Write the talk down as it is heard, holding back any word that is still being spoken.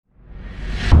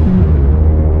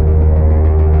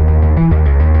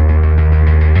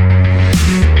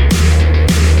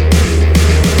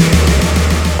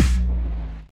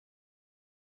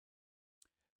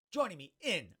joining me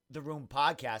in the Room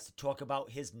podcast to talk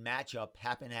about his matchup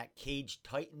happening at Cage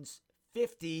Titans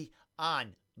 50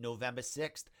 on November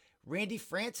 6th. Randy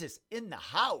Francis in the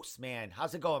house, man.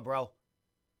 How's it going, bro?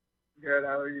 Good.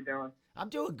 How are you doing? I'm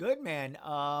doing good, man.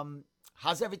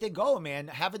 How's everything going, man?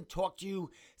 I haven't talked to you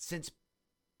since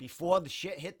before the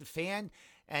shit hit the fan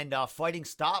and fighting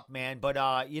stopped, man. But,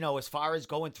 as far as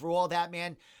going through all that,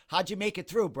 man, how'd you make it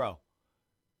through, bro?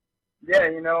 Yeah,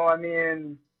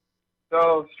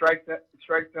 so strike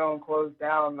zone closed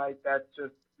down. Like that's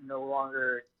just no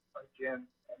longer a gym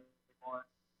anymore.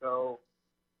 So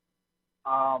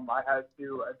I had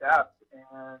to adapt,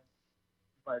 and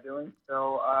by doing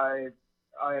so, I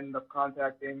ended up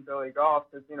contacting Billy Goff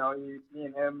because me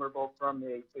and him were both from the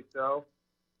 860. So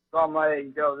I'm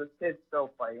like, yo, this kid's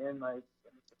still fighting. Like,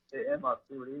 hit him up,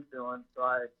 see what he's doing. So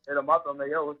I hit him up. I'm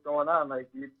like, yo, what's going on? Like,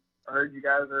 I heard you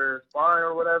guys are sparring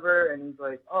or whatever. And he's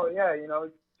like, oh yeah,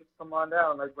 just come on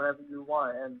down, like whenever you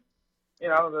want. And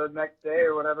the next day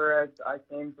or whatever, I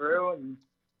came through, and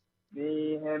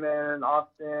me, him, and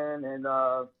Austin and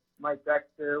Mike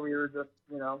Dexter, we were just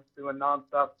doing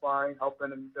nonstop sparring,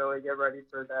 helping him Billy get ready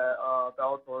for that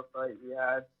Bellator fight we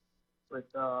had with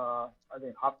I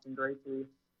think Hobson Gracie.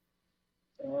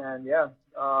 And yeah,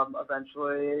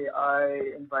 eventually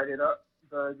I invited up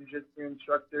the jiu-jitsu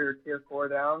instructor Core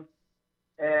down,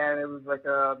 and it was like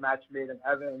a match made in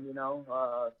heaven.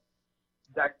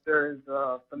 Dexter is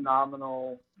a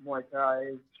phenomenal Muay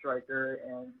Thai striker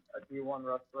and a D1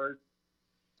 wrestler,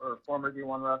 or former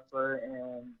D1 wrestler,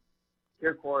 and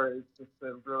Core is just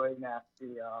a really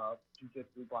nasty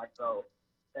jiu-jitsu black belt,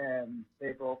 and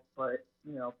they both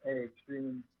pay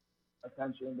extreme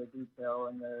attention to detail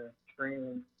in their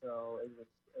training, so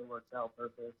it worked out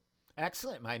perfect.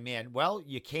 Excellent, my man. Well,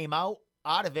 you came out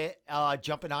of it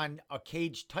jumping on a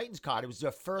Cage Titans card. It was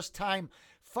your first time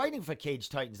fighting for Cage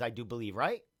Titans, I do believe,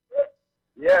 right?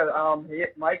 Yeah,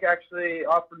 Mike actually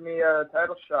offered me a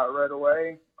title shot right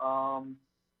away.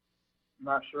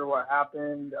 Not sure what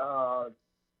happened.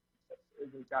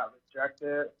 It got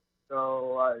rejected,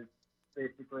 so I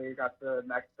basically got the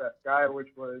next best guy, which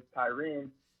was Tyreen.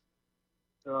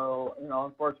 So,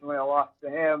 unfortunately I lost to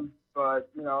him, but,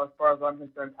 as far as I'm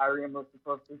concerned, Tyreen was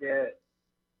supposed to get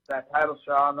that title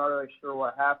shot. I'm not really sure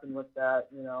what happened with that,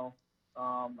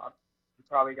 he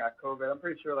probably got COVID. I'm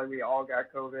pretty sure, we all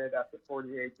got COVID after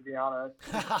 48, to be honest.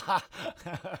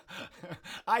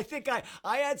 I think I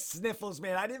had sniffles,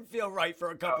 man. I didn't feel right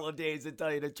for a couple of days, to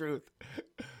tell you the truth.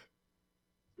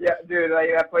 Yeah, dude,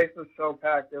 that place was so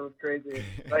packed. It was crazy.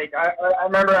 I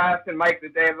remember asking Mike the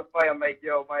day of the fight, I'm like,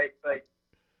 yo, Mike,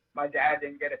 my dad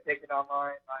didn't get a ticket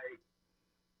online.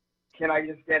 Can I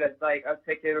just get a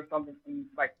ticket or something? And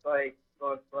so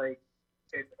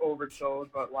it's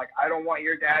oversold, but I don't want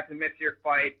your dad to miss your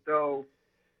fight, so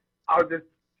I'll just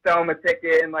sell him a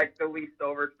ticket in the least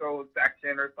oversold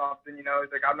section or something. He's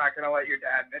like, I'm not gonna let your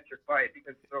dad miss your fight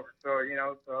because it's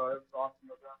oversold. So it was awesome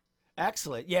of them.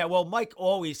 Excellent. Yeah, well, Mike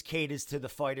always caters to the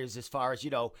fighters as far as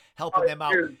helping them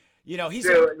out. Dude, He's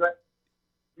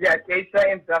yeah, Cage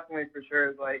Titans definitely for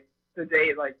sure is to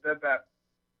date the best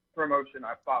promotion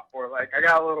I've fought for. I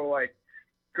got a little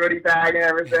goodie bag and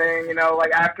everything.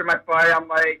 After my fight, I'm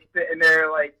sitting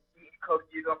there eating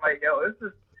cookies. I'm like, yo,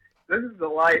 this is the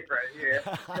life right here.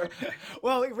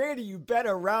 Well, Randy, you've been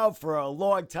around for a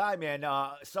long time, man.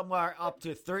 Somewhere up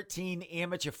to 13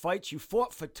 amateur fights. You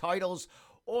fought for titles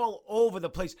all over the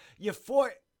place. You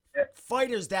fought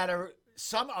fighters that are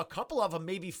a couple of them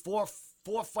maybe four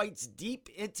fights deep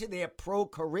into their pro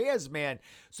careers, man.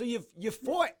 So you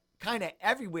fought kind of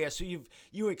everywhere. So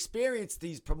you experienced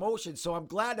these promotions. So I'm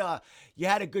glad you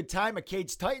had a good time at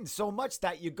Cage Titans so much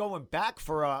that you're going back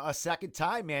for a second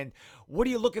time, man. What are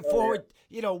you looking forward?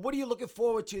 What are you looking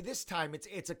forward to this time?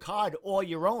 It's a card all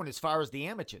your own as far as the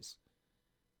amateurs.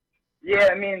 Yeah,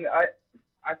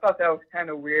 I thought that was kind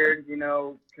of weird,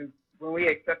 because when we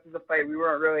accepted the fight, we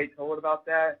weren't really told about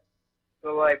that.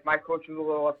 So, my coach was a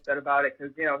little upset about it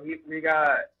because, we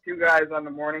got two guys on the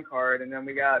morning card, and then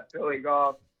we got Billy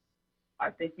Goff.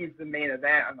 I think he's the main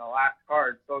event on the last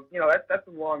card. So, that's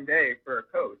a long day for a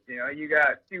coach. You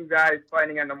got two guys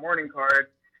fighting on the morning card,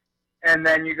 and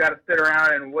then you got to sit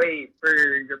around and wait for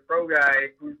your pro guy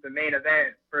who's the main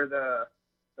event for the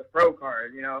pro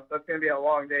card, So it's going to be a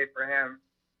long day for him.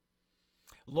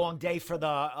 Long day for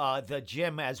the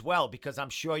gym as well, because I'm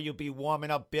sure you'll be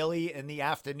warming up Billy in the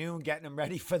afternoon, getting him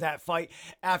ready for that fight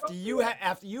after you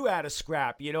had a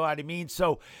scrap. You know what I mean?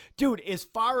 So, dude, as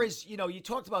far as you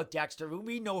talked about Dexter.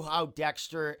 We know how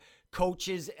Dexter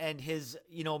coaches and his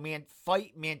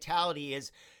fight mentality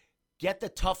is: get the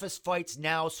toughest fights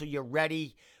now, so you're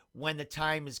ready when the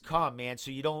time has come, man.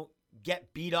 So you don't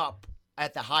get beat up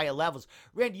at the higher levels.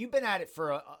 Randy, you've been at it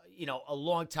for a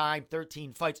long time,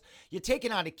 13 fights. You're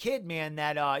taking on a kid, man,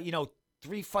 that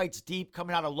 3 fights deep,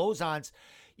 coming out of Lauzon's,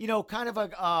 kind of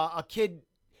a kid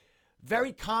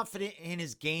very confident in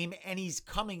his game, and he's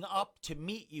coming up to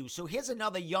meet you. So here's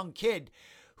another young kid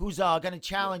who's going to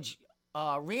challenge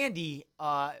Randy,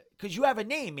 because you have a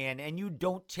name, man, and you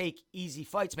don't take easy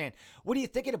fights, man. What are you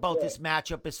thinking about this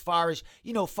matchup as far as,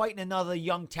 fighting another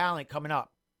young talent coming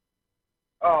up?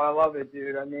 Oh, I love it,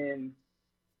 dude. I mean,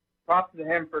 props to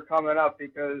him for coming up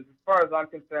because as far as I'm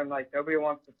concerned, like, nobody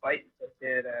wants to fight the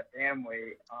kid at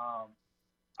family.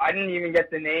 I didn't even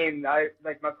get the name. My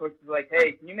coach was like,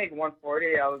 "Hey, can you make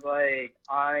 140?" I was like,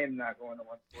 "I'm not going to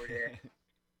 140."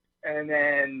 And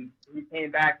then he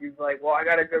came back. He was like, "Well, I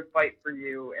got a good fight for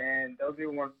you, and they'll do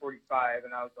 145."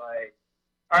 And I was like,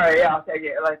 "All right, yeah, I'll take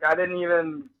it." Like, I didn't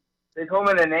even. They told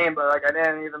me the name, but like, I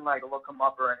didn't even like look him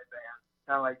up or anything.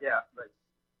 Kind of like, yeah, like,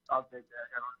 I'll take that.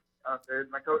 I don't care.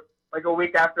 My coach, like a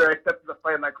week after I accepted the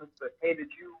fight, my coach was like, "Hey, did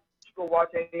you go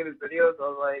watch any of his videos?" I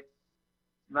was like,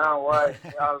 "No, what?"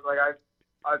 I was like,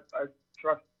 I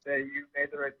trust that you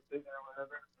made the right decision or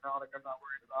whatever. Like, I'm not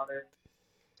worried about it.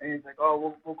 And he's like,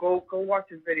 "Oh, we'll go watch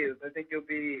his videos. I think you'll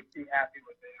be happy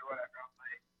with it or whatever." I'm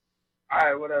like, "All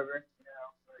right, whatever."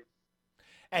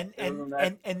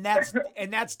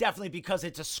 And that's definitely because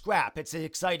it's a scrap. It's an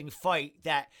exciting fight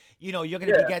that you're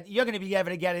gonna be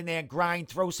able to get in there and grind,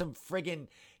 throw some friggin'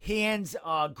 hands,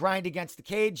 grind against the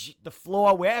cage, the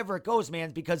floor, wherever it goes,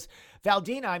 man. Because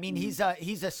Valdina, I mean, he's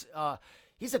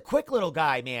a quick little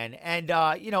guy, man, and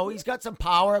he's got some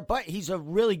power, but he's a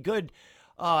really good,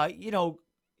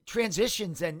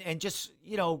 transitions and just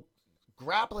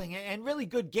grappling and really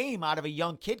good game out of a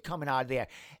young kid coming out of there.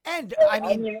 And I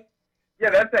mean yeah,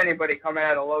 that's anybody coming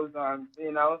out of Lauzon,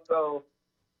 So,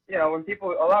 when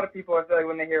a lot of people, I feel like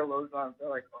when they hear Lauzon, they're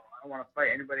like, "Oh, I don't want to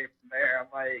fight anybody from there." I'm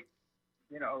like,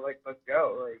 like, let's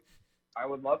go. Like, I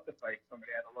would love to fight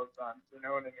somebody out of Lauzon. You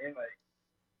know what I mean?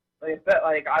 Like I said,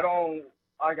 like, I don't,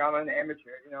 like, I'm an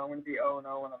amateur. I'm gonna be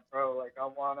 0-0 when I'm pro. Like, I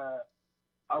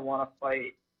wanna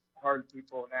fight hard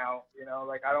people now.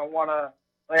 Like, I don't wanna.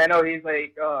 Like, I know he's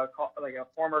like a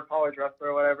former college wrestler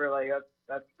or whatever. Like,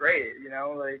 that's great.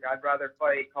 Like, I'd rather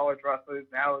fight college wrestlers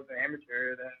now as an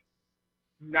amateur than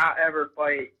not ever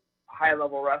fight high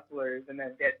level wrestlers and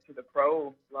then get to the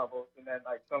pro levels and then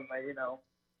like I'm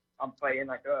fighting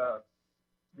like a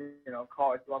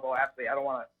college level athlete. I don't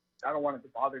want it to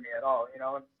bother me at all.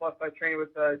 And plus I train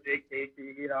with Jake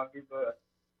Casey. He's a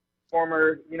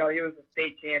former. He was a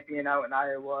state champion out in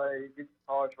Iowa. He's a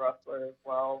college wrestler as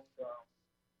well. So.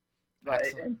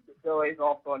 But and Billy's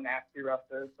also a nasty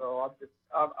wrestler, so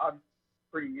I'm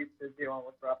pretty used to dealing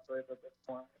with wrestlers at this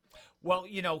point. Well,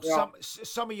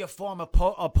 some of your former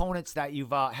opponents that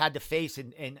you've had to face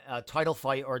in a title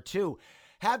fight or two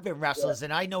have been wrestlers,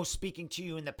 and I know speaking to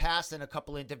you in the past in a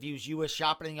couple interviews, you were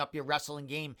sharpening up your wrestling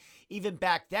game even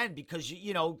back then because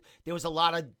there was a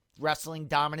lot of wrestling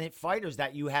dominant fighters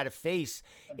that you had to face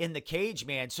in the cage,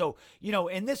 man. So,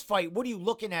 in this fight, what are you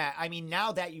looking at? I mean,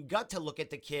 now that you got to look at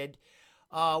the kid,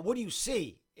 what do you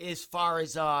see as far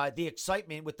as the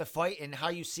excitement with the fight and how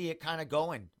you see it kind of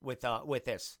going with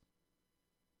this?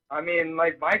 I mean,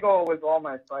 like, my goal with all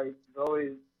my fights is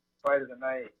always fight of the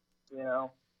night,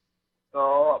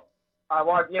 So I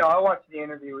watched the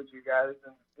interview with you guys,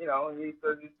 and he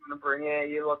says he's gonna bring it.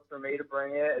 He looks for me to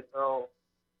bring it, so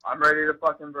I'm ready to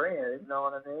fucking bring it. You know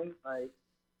what I mean? Like,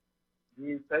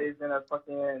 he said he's gonna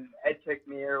fucking head kick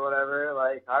me or whatever.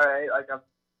 Like, all right, like, I've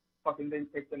fucking been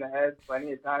kicked in the head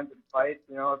plenty of times in fights.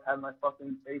 I've had my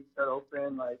fucking face cut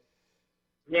open. Like,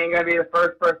 he ain't gonna be the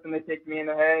first person to kick me in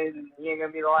the head, and he ain't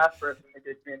gonna be the last person to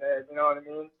kick me in the head. You know what I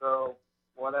mean? So,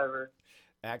 whatever.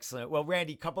 Excellent. Well,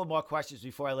 Randy, a couple more questions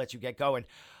before I let you get going.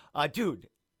 Dude,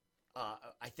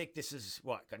 I think this is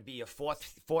going to be your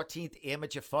 14th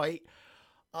amateur fight.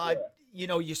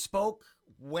 You spoke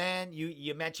when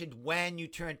you mentioned when you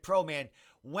turned pro, man.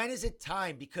 When is it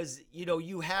time? Because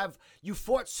you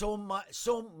fought so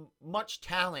much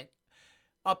talent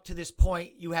up to this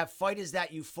point. You have fighters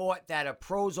that you fought that are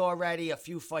pros already, a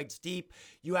few fights deep.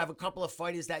 You have a couple of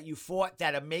fighters that you fought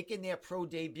that are making their pro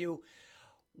debut.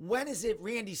 When is it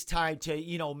Randy's time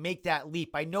to, make that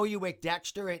leap? I know you with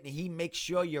Dexter and he makes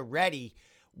sure you're ready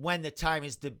when the time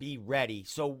is to be ready.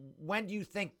 So when do you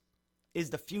think is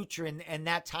the future and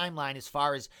that timeline as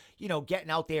far as, getting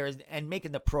out there and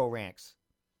making the pro ranks?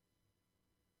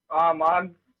 I'm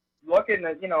looking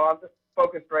at, I'm just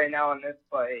focused right now on this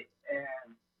fight.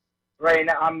 And right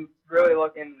now I'm really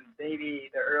looking maybe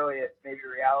the earliest, maybe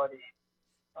reality.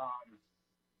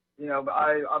 But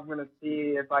I'm going to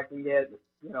see if I can get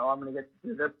I'm going to get to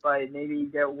do this fight, maybe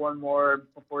get one more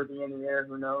before the end of the year.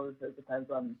 Who knows? It depends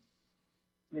on,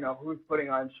 who's putting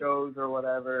on shows or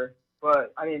whatever.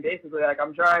 But, I mean, basically, like,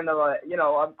 I'm trying to, like,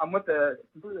 I'm with a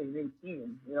completely new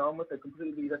team. I'm with a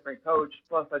completely different coach.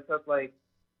 Plus, I took, like,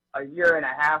 a year and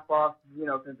a half off,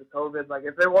 because of COVID. Like,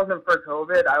 if it wasn't for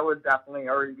COVID, I would definitely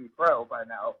already be pro by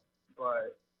now.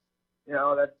 But,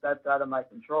 that's out of my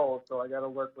control. So I got to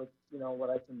work with, what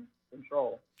I can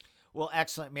control. Well,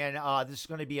 excellent, man. This is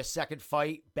going to be a second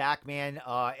fight back, man,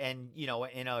 and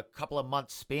in a couple of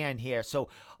months span here. So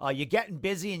you're getting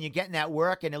busy and you're getting that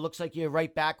work, and it looks like you're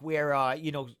right back where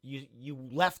you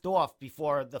left off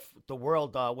before the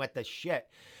world went to shit.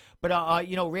 But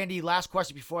Randy, last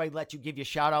question before I let you give your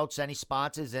shout outs, any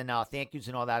sponsors and thank yous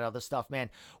and all that other stuff, man.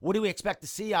 What do we expect to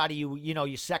see out of you?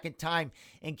 Your second time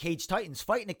in Cage Titans,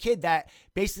 fighting a kid that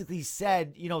basically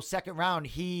said, second round,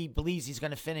 he believes he's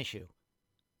going to finish you.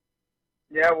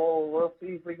 Yeah, well, we'll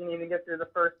see if we can even get through the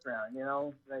first round,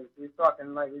 Like, he's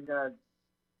talking like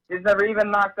he's never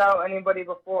even knocked out anybody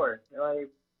before. Like,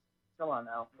 come on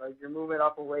now. Like, you're moving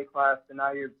up a weight class, and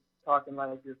now you're talking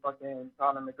like you're fucking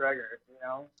Conor McGregor,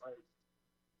 Like,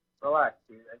 relax,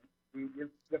 dude. Like, you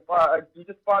just fought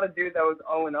a dude that was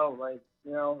 0-0, like,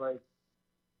 like,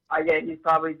 I get he's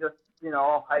probably just,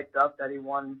 all hyped up that he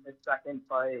won his second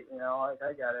fight, like,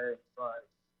 I get it, but,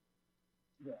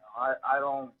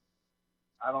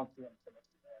 I don't see him finishing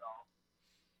it at all.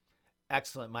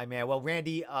 Excellent, my man. Well,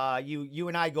 Randy, you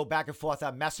and I go back and forth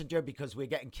on Messenger because we're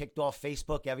getting kicked off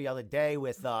Facebook every other day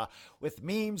with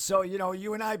memes. So,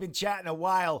 you and I have been chatting a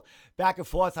while back and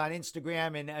forth on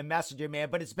Instagram and Messenger, man.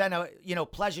 But it's been a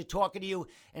pleasure talking to you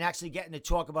and actually getting to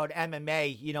talk about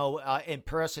MMA, in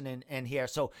person and here.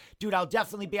 So, dude, I'll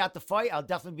definitely be at the fight. I'll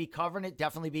definitely be covering it.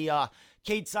 Definitely be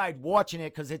cage side watching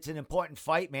it because it's an important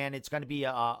fight, man. It's going to be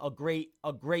a great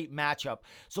matchup.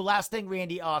 So, last thing,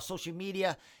 Randy, social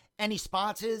media. Any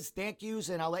sponsors, thank yous,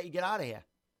 and I'll let you get out of here.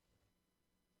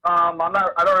 I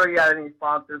don't really got any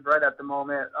sponsors right at the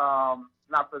moment.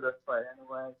 Not for this fight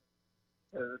anyway,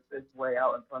 because it's way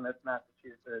out in Plymouth,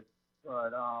 Massachusetts.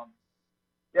 But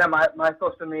yeah, my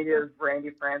social media is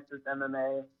Randy Francis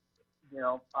MMA.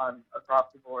 On across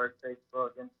the board, Facebook,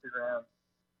 Instagram,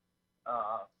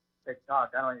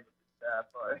 TikTok. I don't even do that,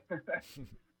 but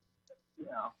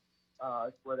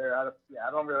Twitter. I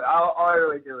don't really. All I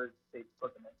really do is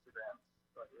Facebook and Instagram.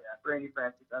 But yeah, Randy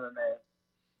Francis MMA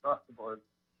across the board.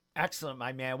 Excellent,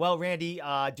 my man. Well, Randy,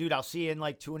 dude, I'll see you in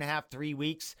like 2.5, 3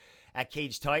 weeks at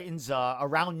Cage Titans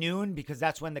around noon because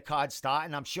that's when the cards start,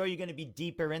 and I'm sure you're going to be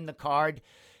deeper in the card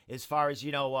as far as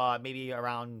maybe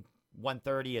around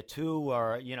 1:30 or 2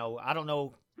 or I don't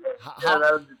know. Yeah, that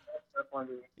was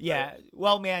definitely. Yeah,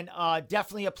 well, man,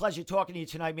 definitely a pleasure talking to you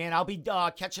tonight, man. I'll be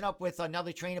catching up with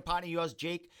another trainer partner of yours,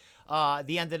 Jake,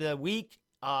 the end of the week.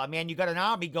 Man, you got an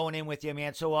army going in with you,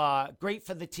 man. So great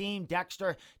for the team,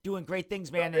 Dexter, doing great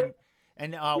things, man.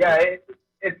 And yeah,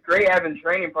 it's great having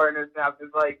training partners now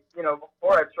because, like,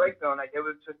 before at Strike Zone, like, it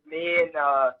was just me and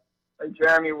like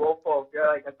Jeremy Wolfolk,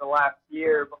 like at the last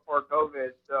year before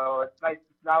COVID. So it's nice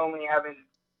not only having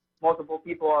multiple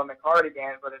people on the card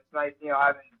again, but it's nice,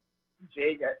 having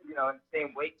Jake at, in the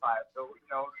same weight class. So,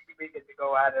 we get to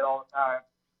go at it all the time.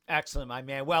 Excellent, my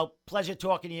man. Well, pleasure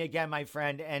talking to you again, my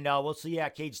friend, and we'll see you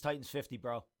at Cage Titans 50,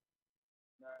 bro.